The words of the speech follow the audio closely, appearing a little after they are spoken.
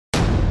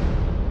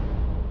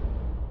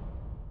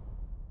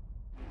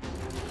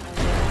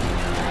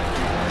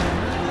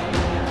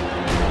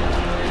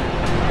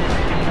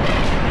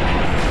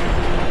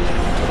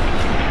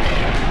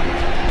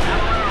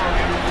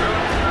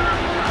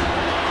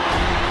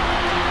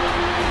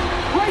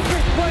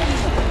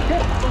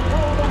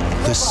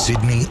The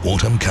Sydney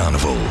Autumn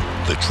Carnival.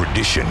 The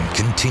tradition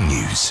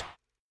continues.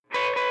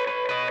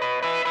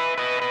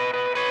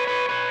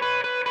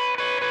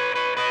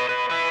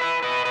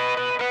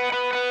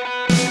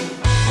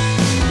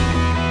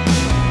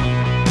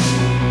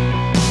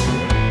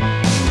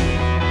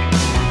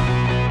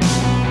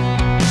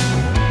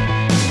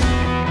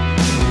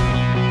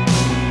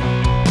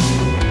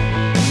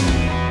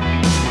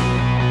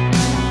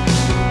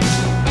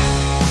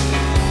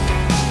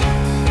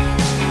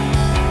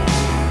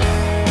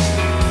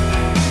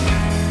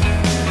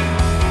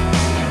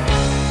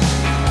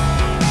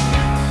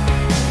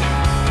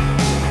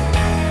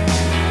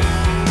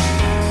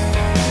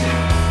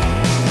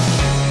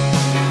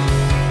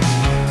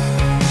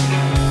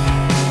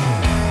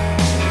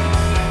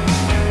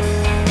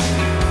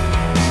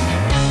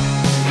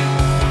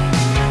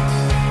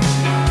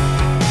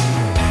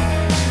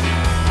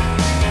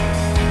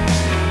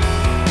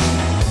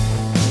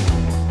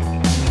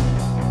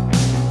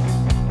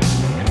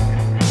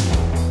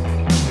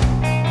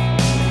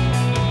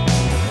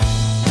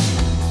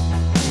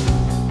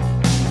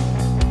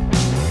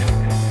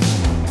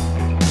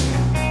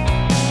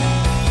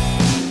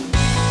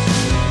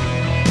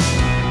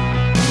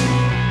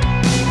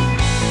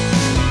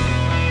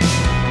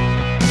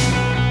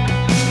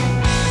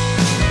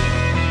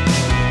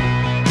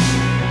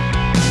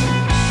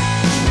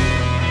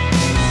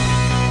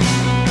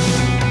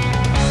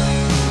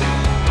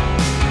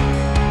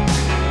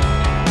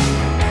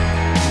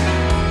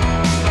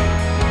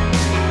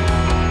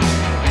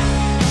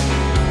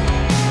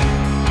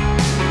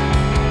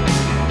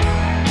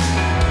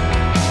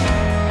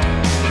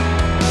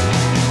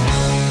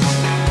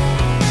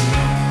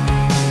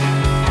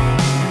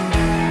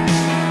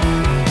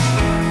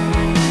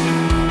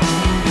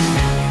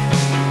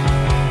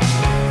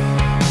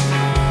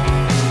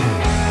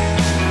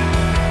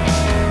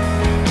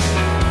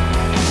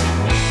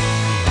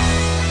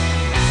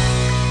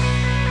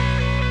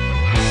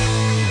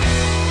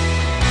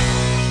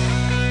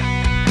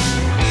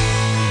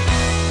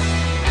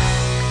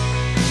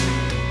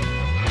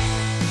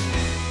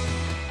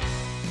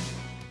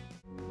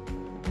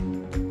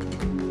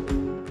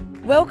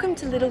 Welcome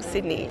to Little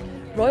Sydney,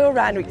 Royal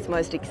Randwick's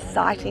most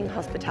exciting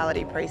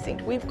hospitality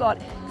precinct. We've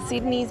got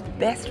Sydney's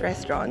best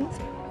restaurants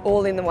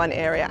all in the one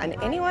area, and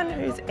anyone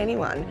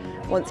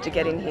wants to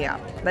get in here.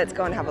 Let's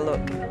go and have a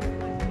look.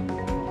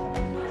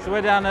 So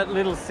we're down at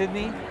Little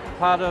Sydney,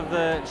 part of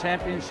the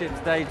Championships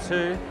Day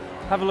 2.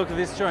 Have a look at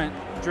this joint.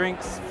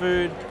 Drinks,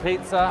 food,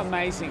 pizza,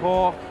 amazing.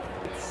 Pork.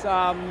 It's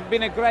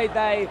been a great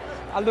day.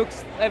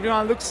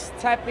 Everyone looks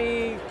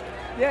happy.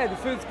 Yeah, the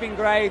food's been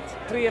great.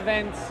 3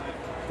 events,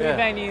 3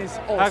 venues,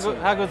 awesome.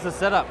 How good's the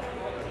setup?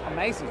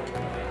 Amazing.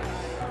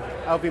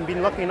 I've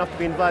been lucky enough to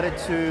be invited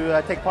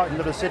to take part in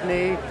Little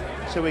Sydney,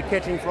 so we're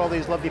catering for all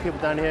these lovely people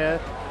down here.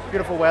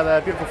 Beautiful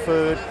weather, beautiful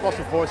food, lots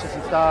of horses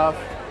and stuff.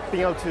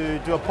 Being able to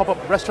do a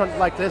pop-up restaurant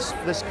like this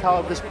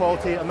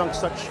quality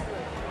amongst such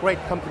great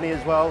company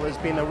as well has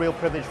been a real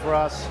privilege for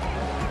us.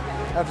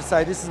 I have to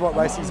say, this is what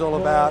racing is all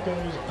about.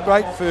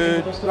 Great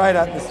food, great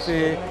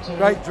atmosphere,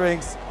 great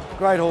drinks,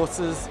 great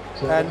horses,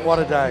 and what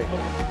a day.